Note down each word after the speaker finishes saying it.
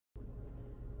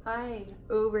Hi.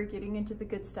 Oh, we're getting into the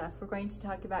good stuff. We're going to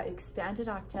talk about expanded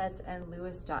octets and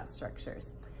Lewis dot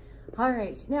structures. All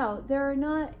right, now there are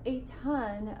not a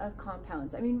ton of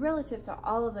compounds. I mean, relative to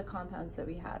all of the compounds that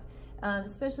we have,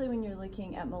 especially when you're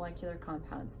looking at molecular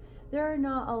compounds, there are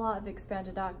not a lot of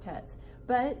expanded octets.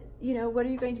 But, you know, what are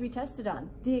you going to be tested on?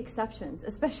 The exceptions,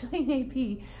 especially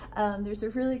in AP. There's a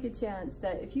really good chance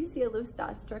that if you see a Lewis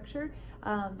dot structure,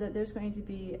 that there's going to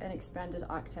be an expanded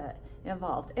octet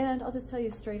involved. And I'll just tell you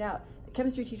straight out,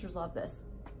 chemistry teachers love this.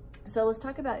 So let's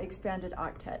talk about expanded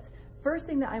octets. First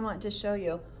thing that I want to show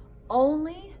you,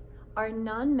 only our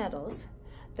nonmetals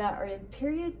that are in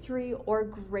period 3 or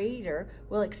greater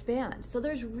will expand. So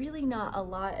there's really not a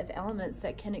lot of elements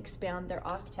that can expand their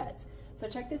octets. So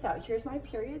check this out. Here's my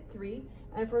period 3,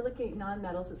 and if we're looking at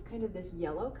nonmetals, it's kind of this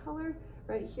yellow color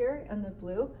right here and the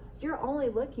blue. You're only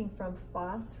looking from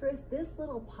phosphorus, this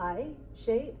little pie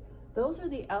shape. Those are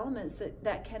the elements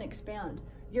that can expand.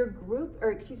 Your group,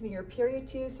 or excuse me, your period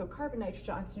 2, so carbon,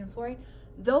 nitrogen, oxygen, fluorine,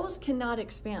 those cannot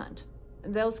expand.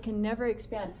 Those can never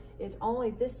expand. It's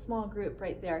only this small group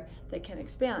right there that can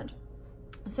expand.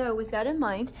 So with that in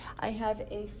mind, I have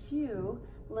a few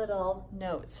little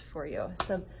notes for you.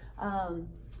 So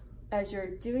as you're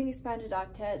doing expanded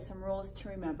octet, some rules to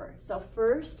remember. So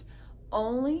first,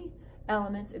 only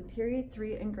elements in period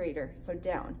 3 and greater, so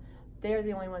down, they're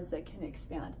the only ones that can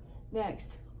expand.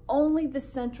 Next, only the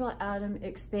central atom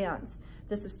expands.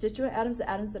 The substituent atoms, the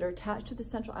atoms that are attached to the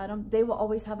central atom, they will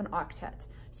always have an octet.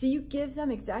 So you give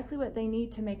them exactly what they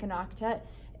need to make an octet,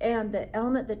 and the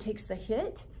element that takes the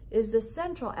hit is the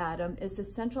central atom,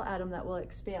 that will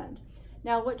expand.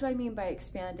 Now, what do I mean by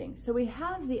expanding? So we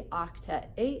have the octet,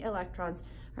 8 electrons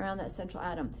around that central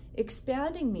atom.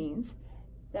 Expanding means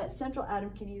that central atom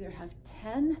can either have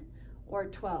 10 or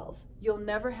 12. You'll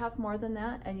never have more than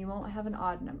that, and you won't have an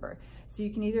odd number. So you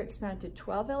can either expand to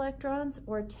 12 electrons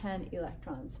or 10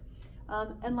 electrons.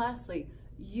 And lastly,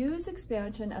 use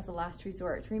expansion as a last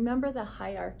resort. Remember the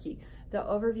hierarchy, the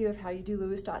overview of how you do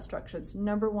Lewis dot structures.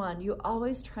 Number 1, you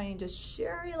always try and just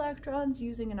share electrons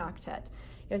using an octet.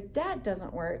 If that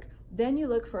doesn't work, then you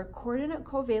look for a coordinate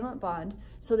covalent bond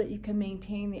so that you can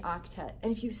maintain the octet.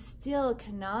 And if you still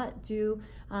cannot do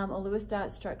a Lewis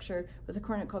dot structure with a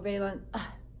coordinate covalent,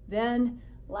 then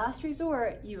last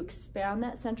resort, you expand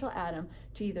that central atom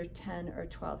to either 10 or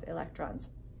 12 electrons.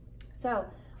 So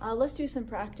let's do some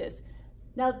practice.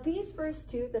 Now these first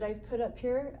two that I've put up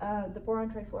here, the boron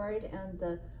trifluoride and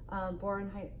the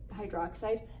boron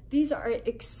hydroxide, these are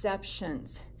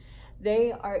exceptions.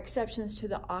 They are exceptions to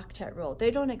the octet rule.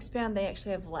 They don't expand, they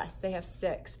actually have less, they have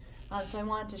 6. So I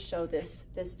wanted to show this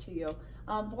to you.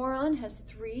 Boron has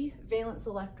 3 valence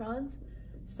electrons,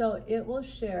 so it will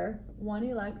share 1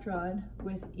 electron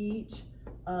with each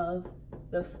of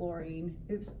the fluorine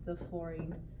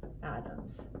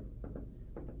atoms,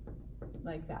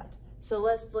 like that. So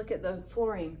let's look at the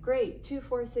fluorine. Great, 2,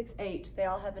 4, 6, 8. They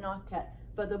all have an octet,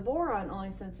 but the boron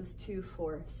only senses 2,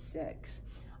 4, 6.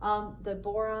 The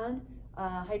boron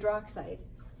hydroxide,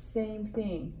 same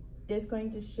thing, is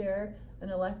going to share an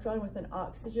electron with an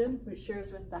oxygen, which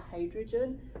shares with the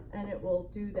hydrogen, and it will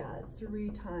do that 3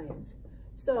 times.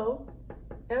 So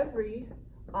every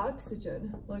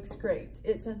oxygen looks great.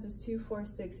 It senses 2, 4,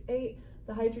 6, 8.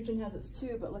 The hydrogen has its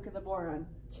 2, but look at the boron,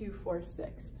 2, 4,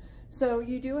 6. So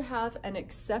you do have an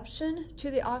exception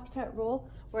to the octet rule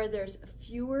where there's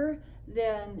fewer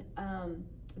than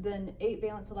 8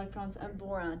 valence electrons, and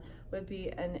boron would be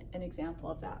an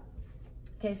example of that.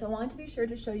 Okay, so I wanted to be sure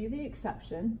to show you the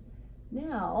exception.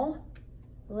 Now,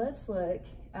 let's look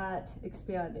at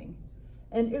expanding.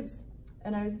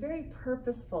 And I was very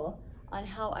purposeful on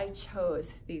how I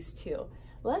chose these two.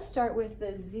 Let's start with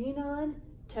the xenon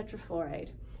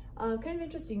tetrafluoride. Kind of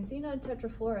interesting, xenon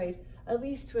tetrafluoride, at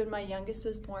least when my youngest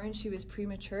was born, she was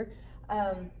premature.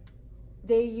 You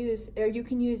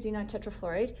can use xenon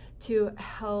tetrafluoride to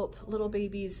help little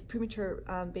babies, premature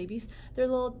babies, their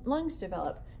little lungs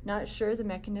develop. Not sure the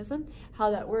mechanism, how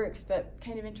that works, but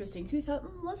kind of interesting. Who thought,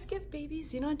 let's give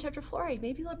babies xenon tetrafluoride,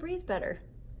 maybe they'll breathe better.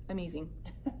 Amazing.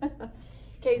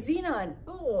 Okay, xenon,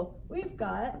 oh, we've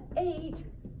got 8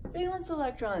 valence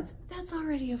electrons. That's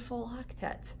already a full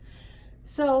octet.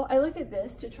 So I looked at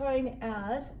this to try and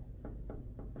add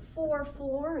 4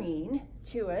 fluorine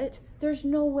to it. There's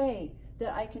no way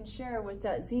that I can share with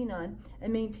that xenon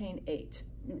and maintain 8.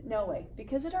 No way,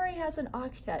 because it already has an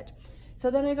octet. So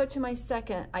then I go to my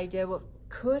second idea, well,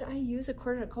 could I use a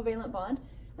coordinate covalent bond?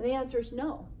 And the answer is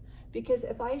no, because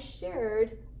if I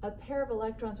shared a pair of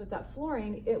electrons with that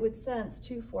fluorine, it would sense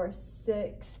 2, 4,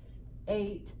 6,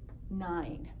 8,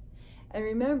 9. And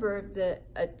remember, the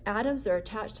atoms that are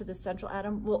attached to the central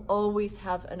atom will always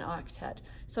have an octet.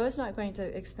 So it's not going to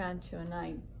expand to a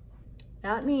 9.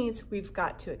 That means we've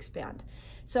got to expand.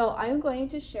 So I'm going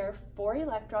to share 4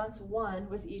 electrons, 1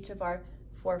 with each of our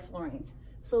 4 fluorines.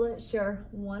 So let's share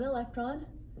 1 electron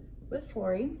with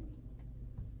fluorine.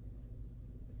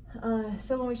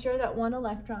 So when we share that 1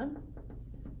 electron,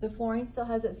 the fluorine still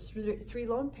has its 3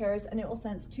 lone pairs, and it will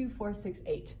sense 2, 4, 6,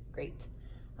 8. Great.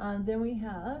 Then we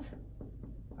have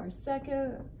our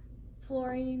second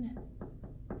fluorine,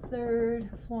 third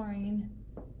fluorine,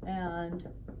 and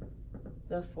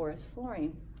the 4th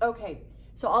fluorine. Okay,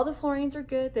 so all the fluorines are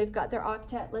good. They've got their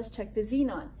octet. Let's check the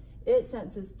xenon. It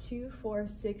senses 2, 4,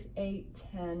 6, 8,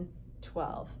 10,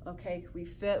 12. Okay, we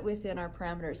fit within our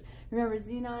parameters. Remember,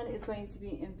 xenon is going to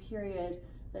be in period,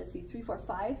 let's see, 3, 4,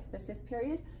 5, the 5th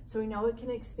period. So we know it can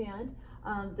expand.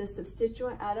 The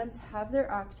substituent atoms have their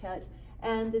octet,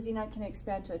 and the xenon can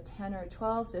expand to a 10 or a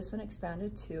 12. This one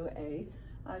expanded to a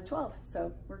 12,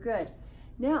 so we're good.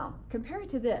 Now, compared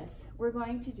to this, we're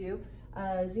going to do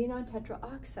xenon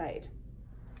tetraoxide.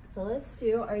 So let's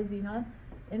do our xenon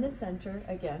in the center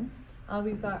again.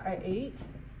 We've got our 8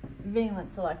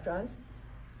 valence electrons.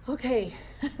 Okay,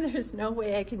 there's no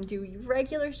way I can do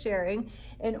regular sharing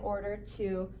in order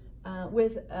to,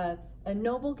 with a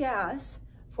noble gas,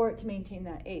 for it to maintain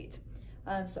that 8.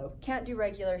 So can't do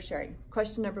regular sharing.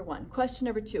 Question number 1. Question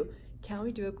number 2, can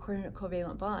we do a coordinate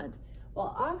covalent bond?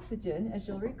 Well, oxygen, as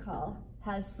you'll recall,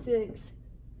 has 6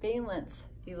 valence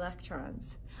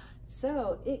electrons.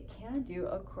 So it can do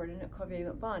a coordinate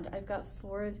covalent bond. I've got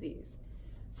 4 of these.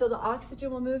 So the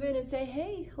oxygen will move in and say,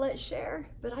 hey, let's share,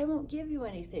 but I won't give you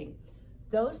anything.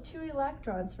 Those 2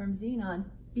 electrons from xenon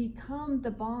become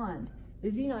the bond.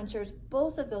 The xenon shares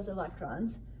both of those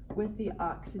electrons with the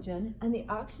oxygen, and the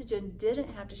oxygen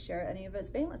didn't have to share any of its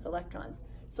valence electrons.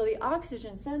 So the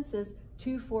oxygen senses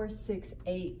 2, 4, 6,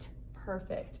 8.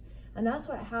 Perfect. And that's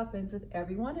what happens with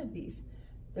every one of these.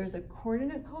 There's a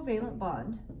coordinate covalent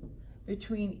bond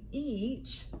between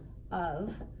each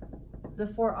of the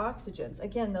 4 oxygens.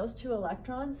 Again, those 2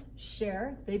 electrons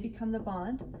share, they become the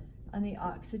bond, and the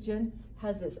oxygen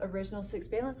has its original 6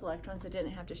 valence electrons that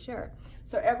didn't have to share.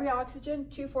 So every oxygen,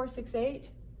 2, 4, 6,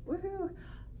 8, woohoo!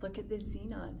 Look at the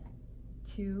xenon,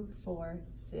 2, 4,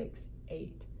 6,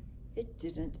 8. It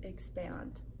didn't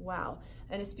expand. Wow.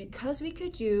 And it's because we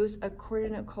could use a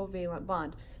coordinate covalent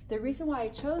bond. The reason why I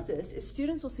chose this is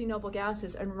students will see noble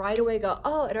gases and right away go,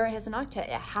 oh, it already has an octet,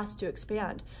 it has to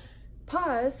expand.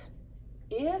 Pause.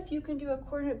 If you can do a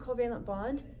coordinate covalent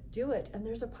bond, do it. And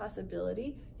there's a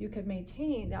possibility you could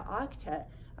maintain the octet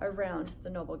around the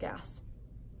noble gas.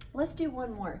 Let's do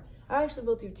one more. Actually,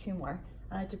 we'll do 2 more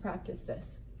to practice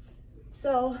this.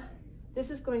 So this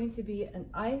is going to be an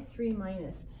I3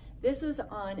 minus. This was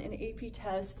on an AP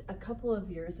test a couple of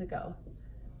years ago.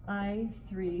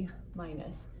 I3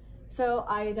 minus. So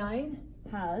iodine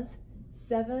has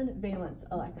 7 valence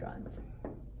electrons.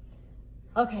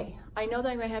 Okay, I know that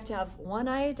I'm going to have 1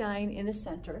 iodine in the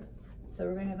center. So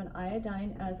we're going to have an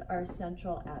iodine as our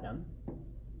central atom.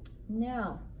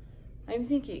 Now, I'm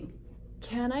thinking,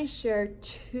 can I share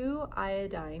 2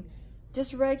 iodine,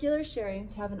 just regular sharing,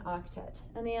 to have an octet?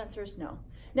 And the answer is no.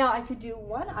 Now, I could do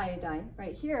 1 iodine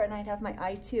right here, and I'd have my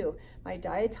I2, my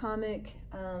diatomic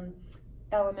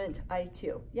element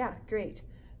I2. Yeah, great.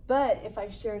 But if I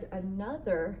shared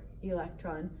another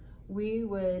electron, we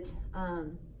would,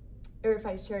 or if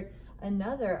I shared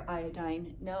another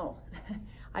iodine, no,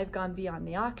 I've gone beyond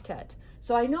the octet.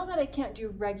 So I know that I can't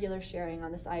do regular sharing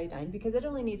on this iodine because it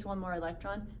only needs 1 more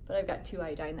electron, but I've got 2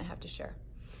 iodine that have to share.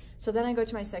 So then I go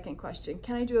to my second question.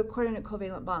 Can I do a coordinate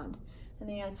covalent bond? And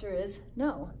the answer is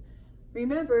no.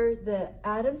 Remember, the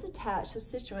atoms attached,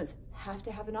 substituents, have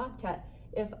to have an octet.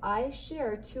 If I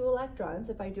share 2 electrons,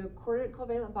 if I do a coordinate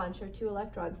covalent bond, share 2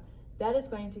 electrons, that is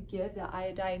going to give the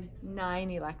iodine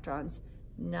 9 electrons,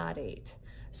 not 8.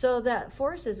 So that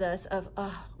forces us of,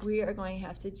 we are going to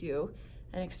have to do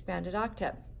an expanded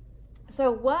octet.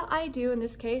 So what I do in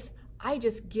this case, I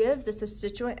just give the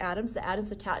substituent atoms, the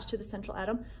atoms attached to the central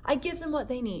atom, I give them what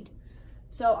they need.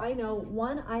 So I know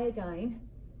 1 iodine,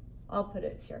 I'll put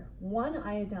it here, 1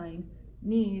 iodine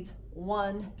needs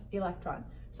 1 electron.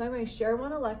 So I'm going to share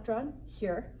 1 electron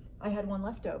here. I had 1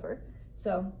 left over.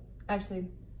 So actually,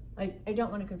 I don't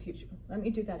want to confuse you. Let me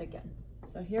do that again.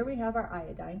 So here we have our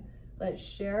iodine. Let's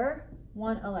share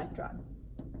 1 electron.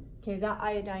 Okay, that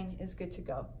iodine is good to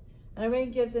go. And I'm going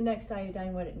to give the next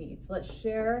iodine what it needs. Let's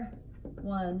share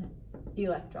 1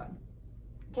 electron.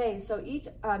 Okay, so each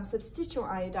substituent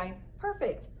iodine,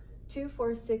 perfect. 2,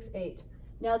 4, 6, 8.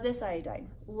 Now this iodine,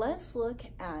 let's look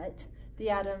at the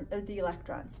atom of the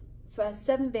electrons. So it has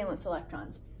 7 valence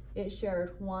electrons. It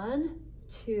shared 1,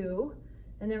 2,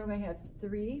 and then we're going to have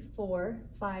 3, 4,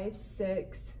 5,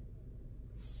 6,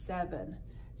 7.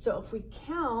 So if we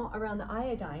count around the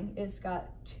iodine, it's got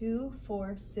 2,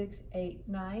 4, 6, 8,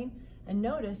 9, and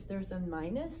notice there's a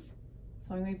minus.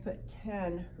 So I'm going to put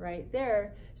 10 right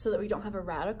there so that we don't have a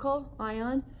radical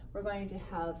ion. We're going to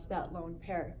have that lone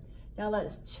pair. Now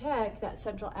let's check that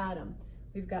central atom.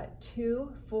 We've got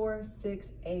 2, 4, 6,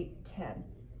 8, 10.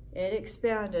 It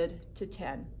expanded to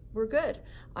 10. We're good.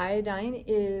 Iodine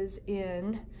is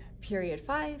in period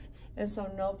 5, and so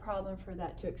no problem for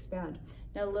that to expand.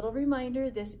 Now, a little reminder,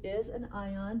 this is an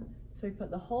ion, so we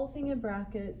put the whole thing in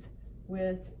brackets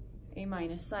with a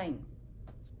minus sign.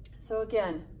 So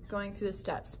again, going through the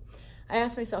steps. I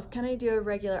asked myself, can I do a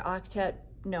regular octet?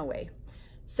 No way.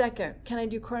 Second, can I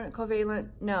do coordinate covalent?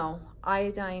 No.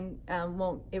 Iodine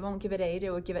won't give it 8, it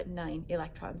will give it 9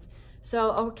 electrons.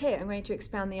 So, okay, I'm going to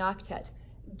expand the octet.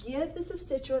 Give the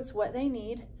substituents what they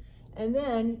need, and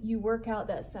then you work out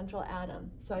that central atom.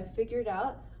 So I figured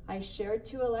out I shared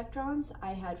 2 electrons,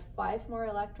 I had 5 more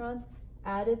electrons,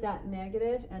 added that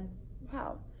negative, and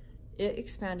wow, it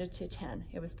expanded to 10.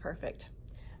 It was perfect.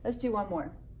 Let's do one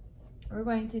more. We're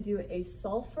going to do a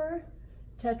sulfur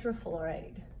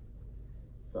tetrafluoride.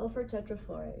 Sulfur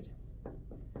tetrafluoride.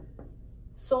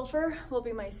 Sulfur will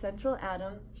be my central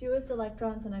atom, fewest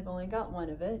electrons, and I've only got 1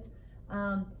 of it.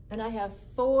 And I have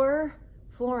 4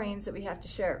 fluorines that we have to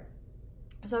share.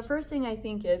 So first thing I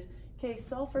think is, okay,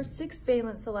 sulfur, 6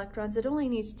 valence electrons, it only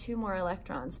needs 2 more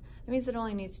electrons. That means it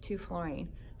only needs 2 fluorine,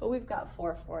 but we've got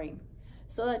 4 fluorine.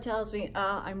 So that tells me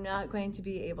I'm not going to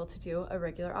be able to do a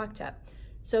regular octet.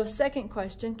 So second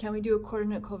question, can we do a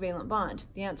coordinate covalent bond?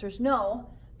 The answer is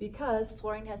no, because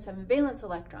fluorine has 7 valence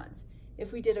electrons.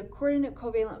 If we did a coordinate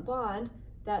covalent bond,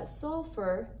 that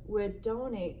sulfur would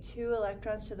donate 2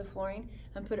 electrons to the fluorine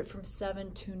and put it from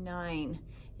 7 to 9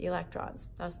 electrons.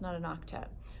 That's not an octet,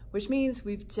 which means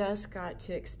we've just got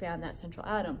to expand that central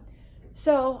atom.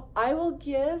 So I will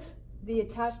give the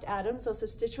attached atoms, so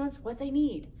substituents, what they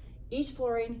need. Each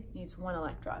fluorine needs 1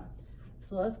 electron.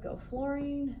 So let's go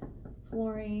fluorine,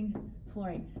 fluorine,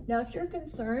 fluorine. Now, if you're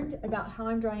concerned about how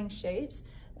I'm drawing shapes,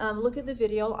 look at the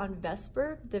video on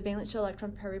VSEPR, the valence shell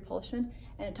electron pair repulsion,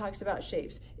 and it talks about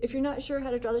shapes. If you're not sure how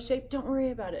to draw the shape, don't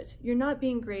worry about it. You're not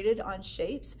being graded on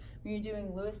shapes when you're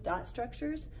doing Lewis dot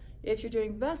structures. If you're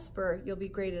doing VSEPR, you'll be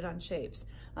graded on shapes.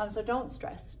 So don't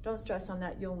stress on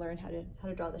that. You'll learn how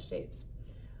to draw the shapes.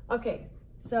 Okay,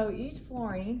 so each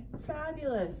fluorine,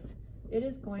 fabulous. It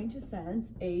is going to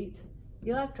sense 8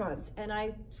 electrons, and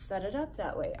I set it up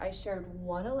that way. I shared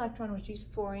 1 electron with each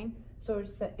fluorine, so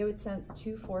it would sense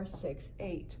 2, 4, 6,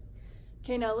 8.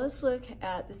 Okay, now let's look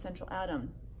at the central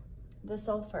atom, the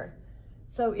sulfur.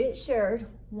 So it shared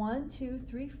 1, 2,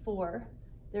 3, 4.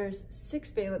 There's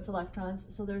 6 valence electrons,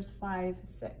 so there's 5,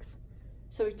 6.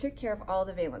 So we took care of all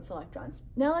the valence electrons.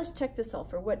 Now let's check the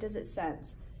sulfur. What does it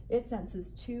sense? It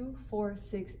senses 2, 4,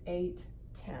 6, 8,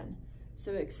 10.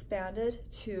 So it expanded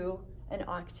to an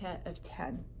octet of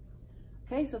 10.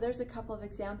 Okay, so there's a couple of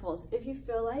examples. If you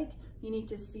feel like you need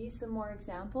to see some more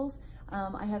examples,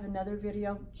 I have another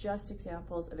video, just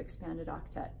examples of expanded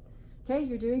octet. Okay,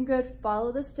 you're doing good.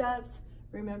 Follow the steps.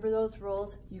 Remember those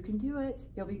rules. You can do it.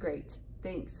 You'll be great.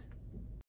 Thanks.